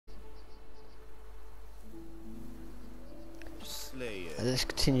let's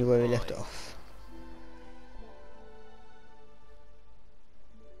continue where we left off.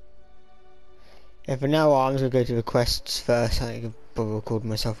 Yeah, for now I'm going to go to the quests first. I can probably record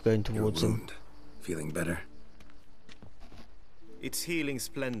myself going towards them. Feeling better? It's healing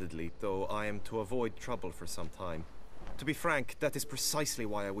splendidly, though I am to avoid trouble for some time. To be frank, that is precisely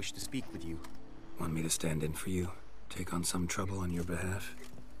why I wish to speak with you. Want me to stand in for you? Take on some trouble on your behalf?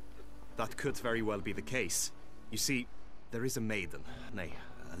 That could very well be the case. You see, there is a maiden, nay,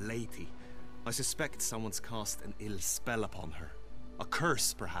 a lady. I suspect someone's cast an ill spell upon her. A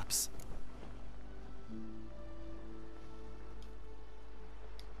curse, perhaps.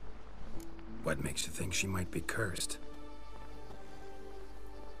 What makes you think she might be cursed?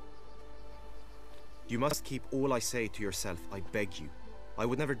 You must keep all I say to yourself, I beg you. I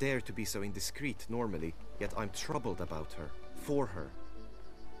would never dare to be so indiscreet normally, yet I'm troubled about her, for her.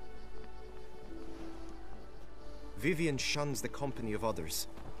 Vivian shuns the company of others.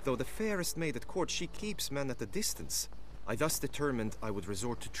 Though the fairest maid at court, she keeps men at a distance. I thus determined I would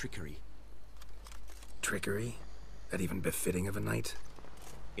resort to trickery. Trickery? That even befitting of a knight?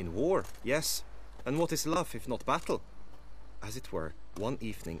 In war, yes. And what is love if not battle? As it were, one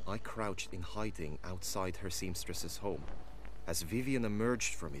evening I crouched in hiding outside her seamstress's home. As Vivian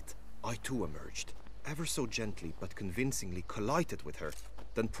emerged from it, I too emerged, ever so gently but convincingly collided with her,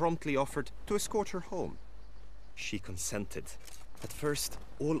 then promptly offered to escort her home. She consented. At first,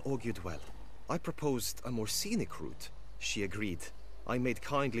 all augured well. I proposed a more scenic route. She agreed. I made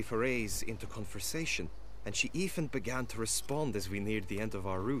kindly forays into conversation, and she even began to respond as we neared the end of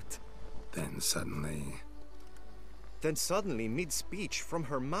our route. Then suddenly, mid-speech, from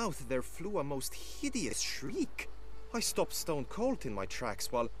her mouth there flew a most hideous shriek. I stopped stone cold in my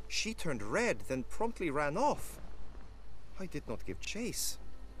tracks while she turned red, then promptly ran off. I did not give chase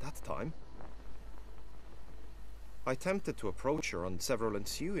that time. I attempted to approach her on several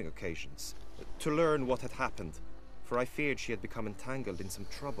ensuing occasions, to learn what had happened, for I feared she had become entangled in some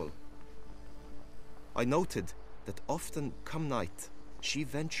trouble. I noted that often, come night, she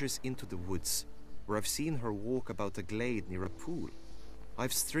ventures into the woods, where I've seen her walk about a glade near a pool.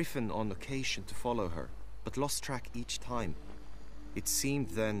 I've striven on occasion to follow her, but lost track each time. It seemed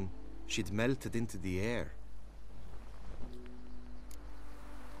then she'd melted into the air.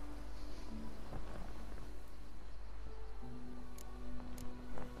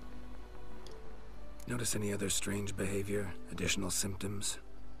 notice any other strange behavior? Additional symptoms?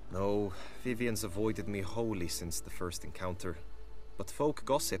 No, Vivian's avoided me wholly since the first encounter. But folk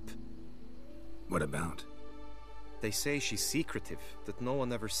gossip. What about? They say she's secretive, that no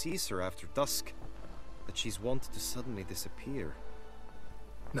one ever sees her after dusk, that she's wont to suddenly disappear.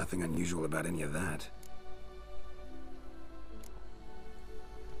 Nothing unusual about any of that.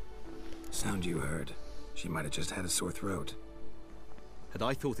 Sound you heard. She might have just had a sore throat. Had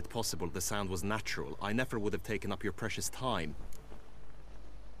I thought it possible the sound was natural, I never would have taken up your precious time.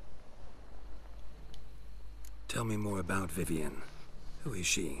 Tell me more about Vivian. Who is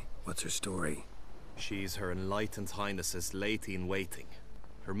she? What's her story? She's Her Enlightened Highness's lady-in-waiting.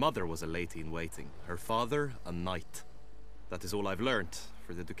 Her mother was a lady-in-waiting, her father a knight. That is all I've learnt,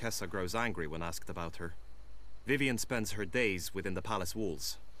 for the Duchessa grows angry when asked about her. Vivian spends her days within the palace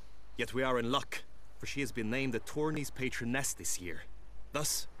walls. Yet we are in luck, for she has been named the Tourney's patroness this year.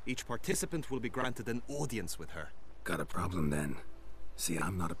 Thus, each participant will be granted an audience with her. Got a problem then. See,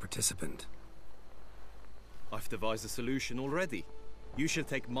 I'm not a participant. I've devised a solution already. You shall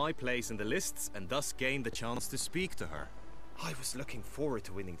take my place in the lists and thus gain the chance to speak to her. I was looking forward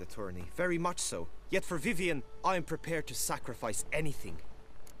to winning the tourney, very much so. Yet for Vivian, I am prepared to sacrifice anything.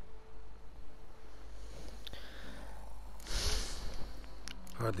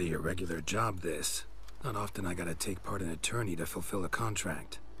 Hardly a regular job, this. Not often I gotta take part in a tourney to fulfill a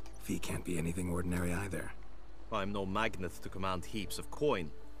contract. Fee can't be anything ordinary either. I'm no magnet to command heaps of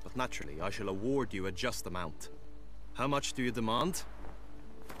coin, but naturally I shall award you a just amount. How much do you demand?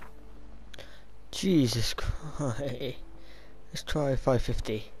 Jesus Christ. Let's try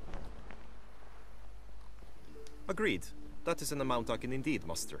 550. Agreed. That is an amount I can indeed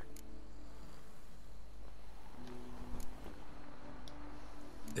muster.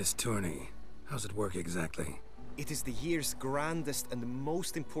 This tourney, how's it work exactly? It is the year's grandest and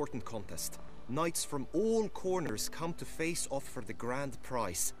most important contest. Knights from all corners come to face off for the grand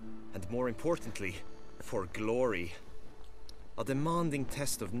prize. And more importantly, for glory. A demanding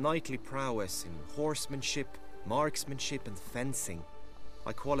test of knightly prowess in horsemanship, marksmanship and fencing.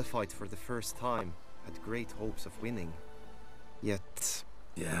 I qualified for the first time, had great hopes of winning. Yet...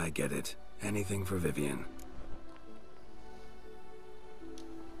 Yeah, I get it. Anything for Vivian.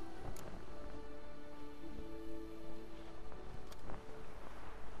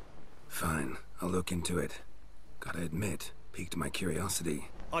 I'll look into it. Gotta admit, piqued my curiosity.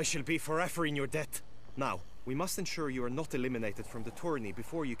 I shall be forever in your debt. Now, we must ensure you are not eliminated from the tourney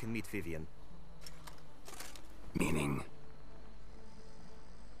before you can meet Vivian. Meaning?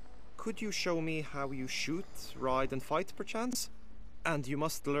 Could you show me how you shoot, ride and fight, perchance? And you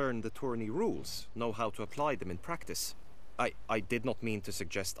must learn the tourney rules, know how to apply them in practice. I did not mean to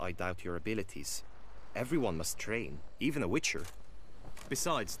suggest I doubt your abilities. Everyone must train, even a witcher.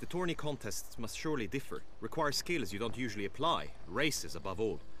 Besides, the tourney contests must surely differ, require skills you don't usually apply, races above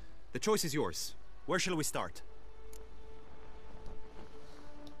all. The choice is yours. Where shall we start?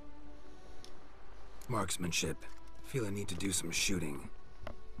 Marksmanship. Feel I need to do some shooting.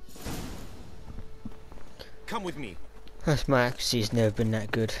 Come with me. That's my accuracy's never been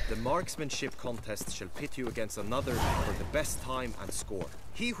that good. The marksmanship contest shall pit you against another for the best time and score.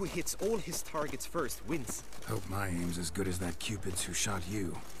 He who hits all his targets first wins. Hope my aim's as good as that Cupid's who shot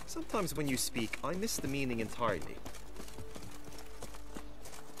you. Sometimes when you speak, I miss the meaning entirely.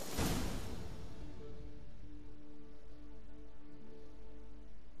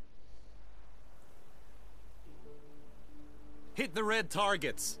 Hit the red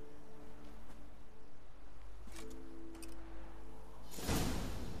targets.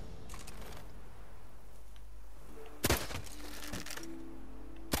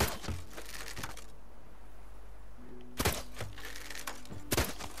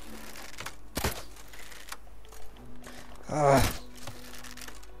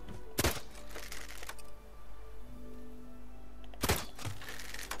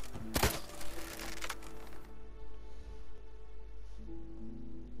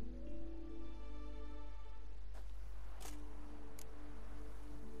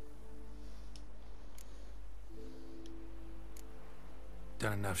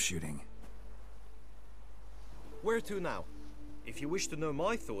 Done enough shooting. Where to now? If you wish to know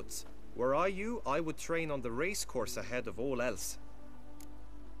my thoughts, were I you, I would train on the race course ahead of all else.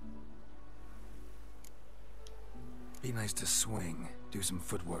 Be nice to swing, do some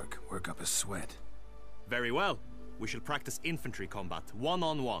footwork, work up a sweat. Very well. We shall practice infantry combat,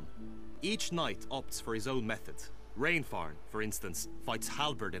 one-on-one. Each knight opts for his own method. Rainfarn, for instance, fights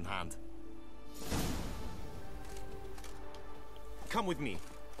halberd in hand. Come with me.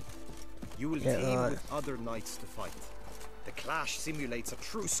 You will team with other knights to fight. The clash simulates a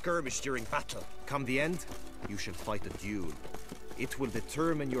true skirmish during battle. Come the end, you shall fight a duel. It will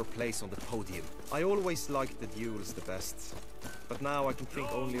determine your place on the podium. I always liked the duels the best, but now I can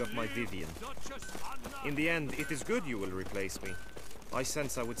think only of my Vivian. In the end, it is good you will replace me. I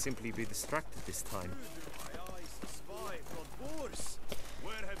sense I would simply be distracted this time. My eyes spy from Boers.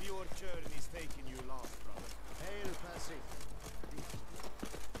 Where have your journeys taken you last, brother? Hail, Passy.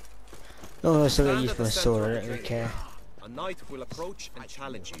 No, so I use my sword, I don't really care. A knight will approach and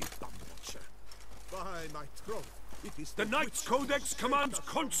challenge you. By my throat, it is The Knight's Codex commands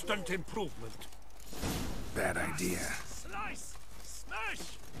constant improvement. Bad idea. Slice! Smash!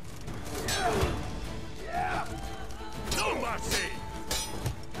 No mercy!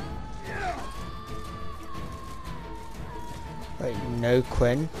 Wait, no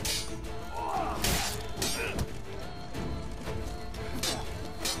Quinn.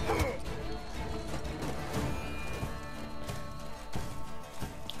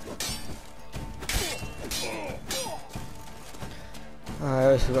 Oh, I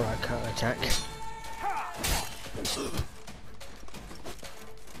always forgot that counter attack.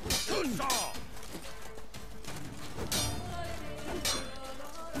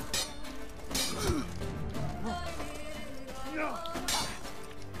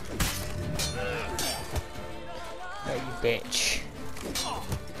 Oh, you bitch.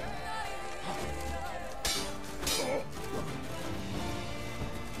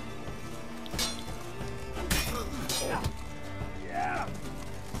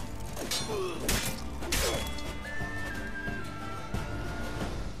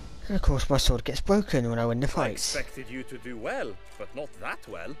 And of course my sword gets broken when I win the I fight. expected you to do well, but not that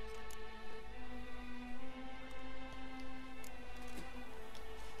well.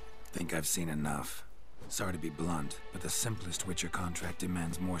 Think I've seen enough. Sorry to be blunt, but the simplest Witcher contract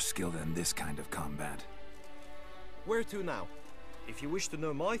demands more skill than this kind of combat. Where to now? If you wish to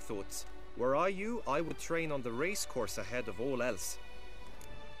know my thoughts, were I you, I would train on the race course ahead of all else.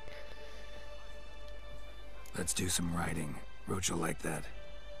 Let's do some riding. Roach will like that.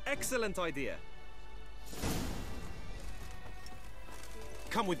 Excellent idea.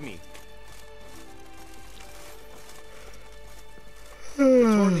 Come with me. The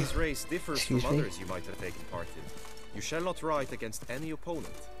tourney's race differs from others you might have taken part in. You shall not ride against any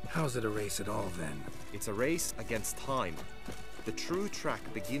opponent. How's it a race at all, then? It's a race against time. The true track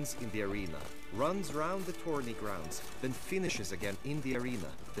begins in the arena, runs round the tourney grounds, then finishes again in the arena.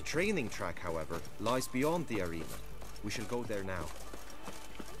 The training track, however, lies beyond the arena. We shall go there now.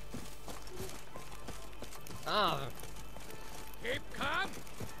 Ah. Keep calm.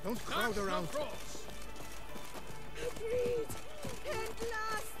 Don't crowd around. Agreed. And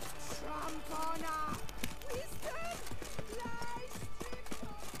last, Trampona. Wisdom lies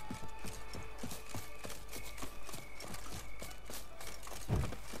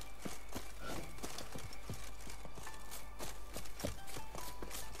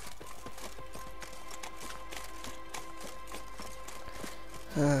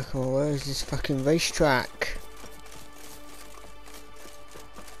Come on, where is this fucking racetrack?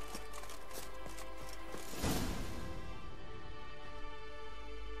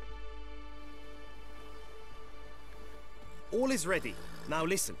 All is ready. Now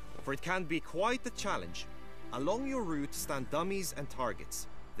listen, for it can be quite the challenge. Along your route stand dummies and targets.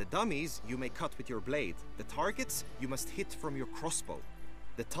 The dummies you may cut with your blade. The targets you must hit from your crossbow.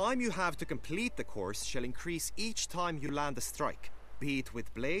 The time you have to complete the course shall increase each time you land a strike, be it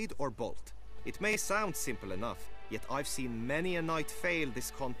with blade or bolt. It may sound simple enough, yet I've seen many a knight fail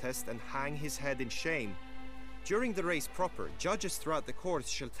this contest and hang his head in shame. During the race proper, judges throughout the course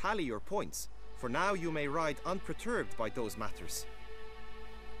shall tally your points. For now you may ride unperturbed by those matters.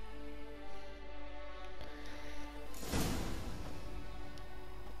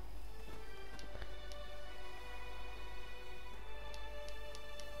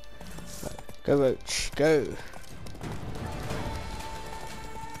 Go, Roach, go.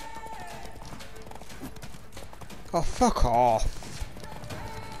 Oh, fuck off.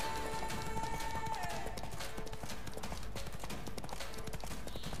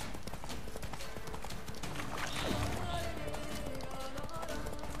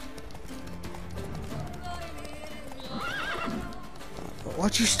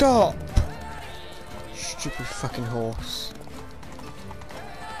 Why'd you stop? Stupid fucking horse.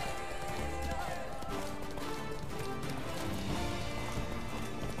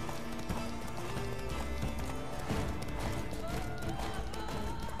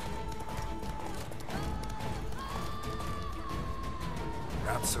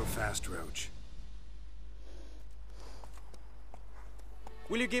 Not so fast, Roach.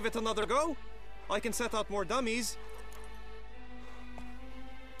 Will you give it another go? I can set out more dummies.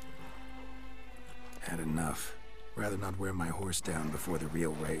 Had enough. Rather not wear my horse down before the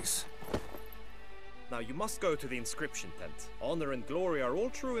real race. Now you must go to the inscription tent. Honor and glory are all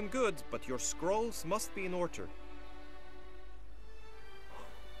true and good, but your scrolls must be in order.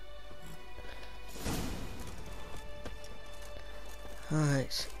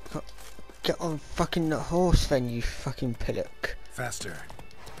 Alright, get on fucking the horse then, you fucking pillock. Faster.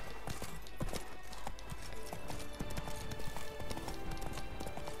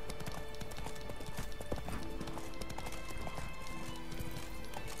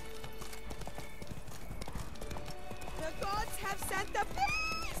 the gods have sent the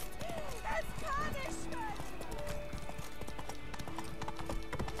beast as punishment.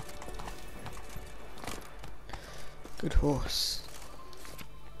 Good horse.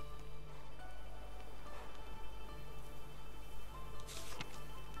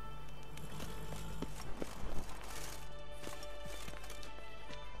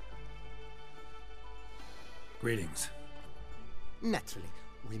 Greetings. Naturally,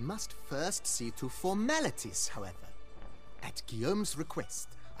 we must first see to formalities, however. At Guillaume's request,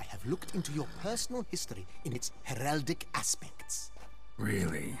 I have looked into your personal history in its heraldic aspects.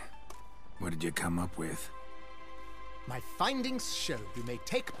 Really? What did you come up with? My findings show you may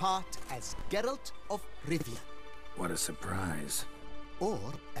take part as Geralt of Rivia, What a surprise. or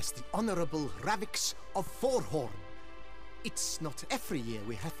as the Honorable Ravix of Forhorn. It's not every year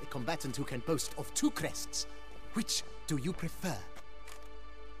we have a combatant who can boast of 2 crests. Which do you prefer?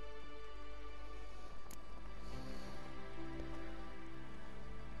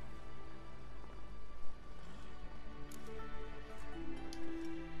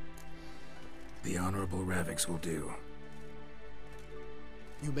 The Honorable Ravix will do.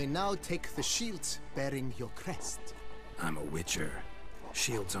 You may now take the shield bearing your crest. I'm a Witcher.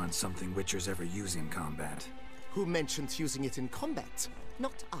 Shields aren't something Witchers ever use in combat. Who mentioned using it in combat?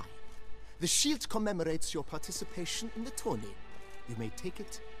 Not I. The shield commemorates your participation in the tourney. You may take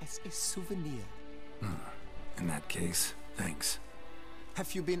it as a souvenir. In that case, thanks.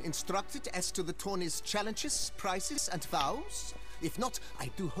 Have you been instructed as to the tourney's challenges, prizes, and vows? If not, I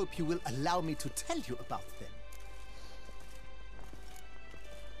do hope you will allow me to tell you about them.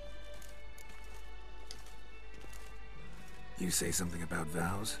 You say something about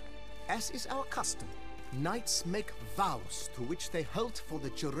vows? As is our custom, knights make vows to which they hold for the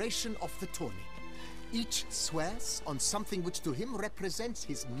duration of the tourney. Each swears on something which to him represents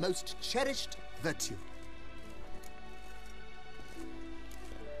his most cherished virtue.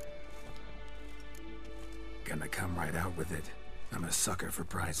 Gonna come right out with it. I'm a sucker for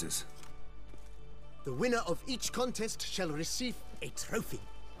prizes. The winner of each contest shall receive a trophy.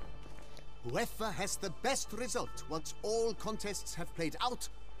 Whoever has the best result once all contests have played out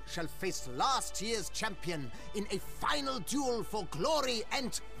shall face last year's champion in a final duel for glory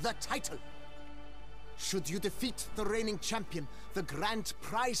and the title. Should you defeat the reigning champion, the grand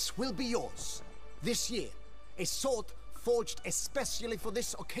prize will be yours. This year, a sword forged especially for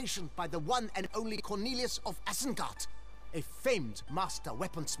this occasion by the one and only Cornelius of Isengard, a famed master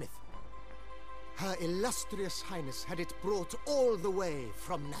weaponsmith. Her illustrious highness had it brought all the way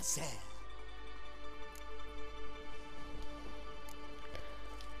from Nazaire.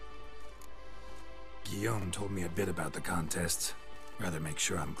 Guillaume told me a bit about the contests. Rather make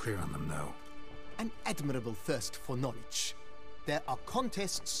sure I'm clear on them, though. An admirable thirst for knowledge. There are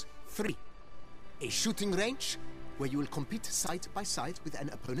contests 3. A shooting range, where you will compete side by side with an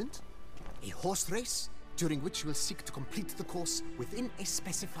opponent. A horse race, during which you will seek to complete the course within a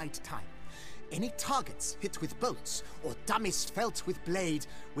specified time. Any targets hit with bolts or dummies felt with blade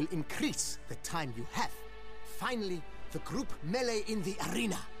will increase the time you have. Finally, the group melee in the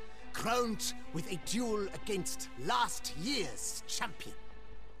arena, crowned with a duel against last year's champion.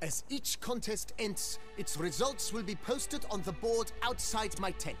 As each contest ends, its results will be posted on the board outside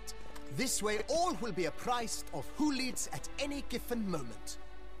my tent. This way all will be apprised of who leads at any given moment.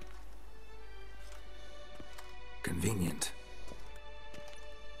 Convenient.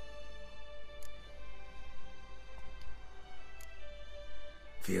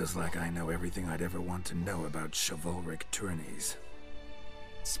 Feels like I know everything I'd ever want to know about chivalric tourneys.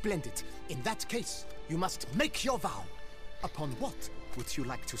 Splendid. In that case, you must make your vow. Upon what would you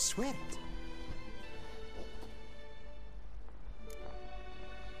like to swear it?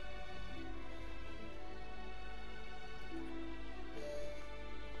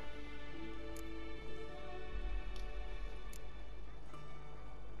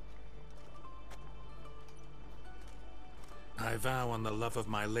 I vow on the love of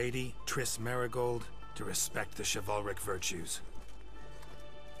my lady, Triss Marigold, to respect the chivalric virtues.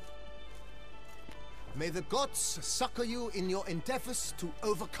 May the gods succor you in your endeavors to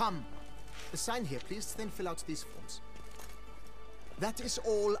overcome. Sign here, please, then fill out these forms. That is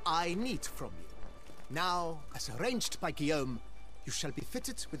all I need from you. Now, as arranged by Guillaume, you shall be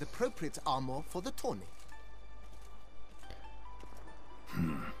fitted with appropriate armor for the tourney.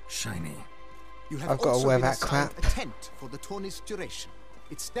 Shiny. You have I've got to also wear been that assigned crap. a tent for the tourney's duration.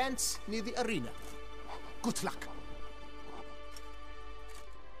 It stands near the arena. Good luck.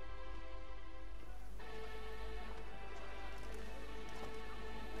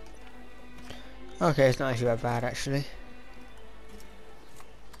 Okay, it's not actually that bad actually.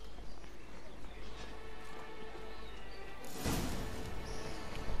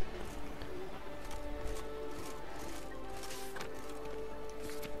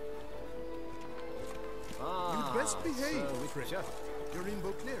 You best behave, Trip. You're in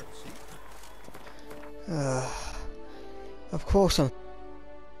Beauclair, see? Of course I'm...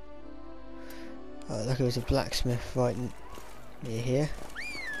 Oh, look, there's a blacksmith right near here.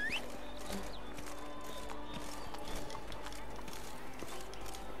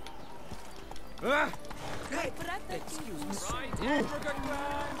 Right, African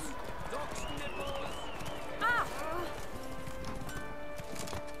clams, duck's nipples.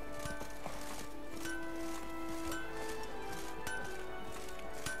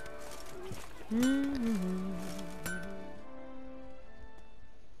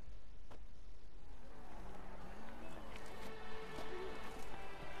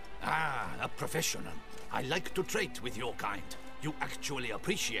 Ah, a professional. I like to trade with your kind. You actually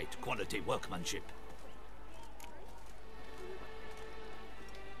appreciate quality workmanship.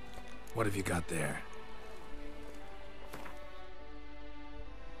 What have you got there?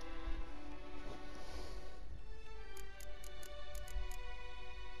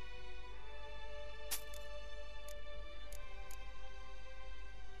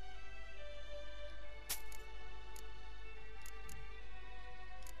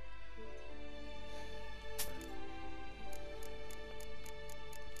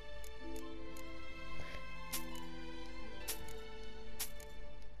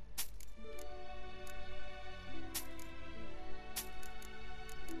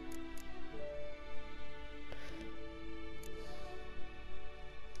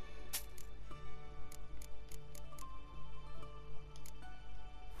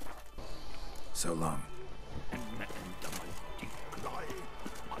 So long.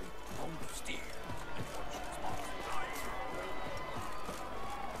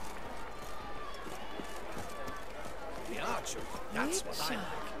 That's what I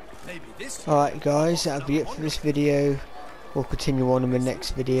like. Maybe this. Alright guys, that'll be it for this video. We'll continue on in the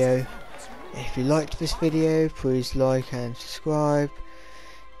next video. If you liked this video, please like and subscribe.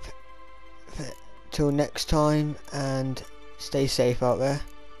 Till next time, and stay safe out there.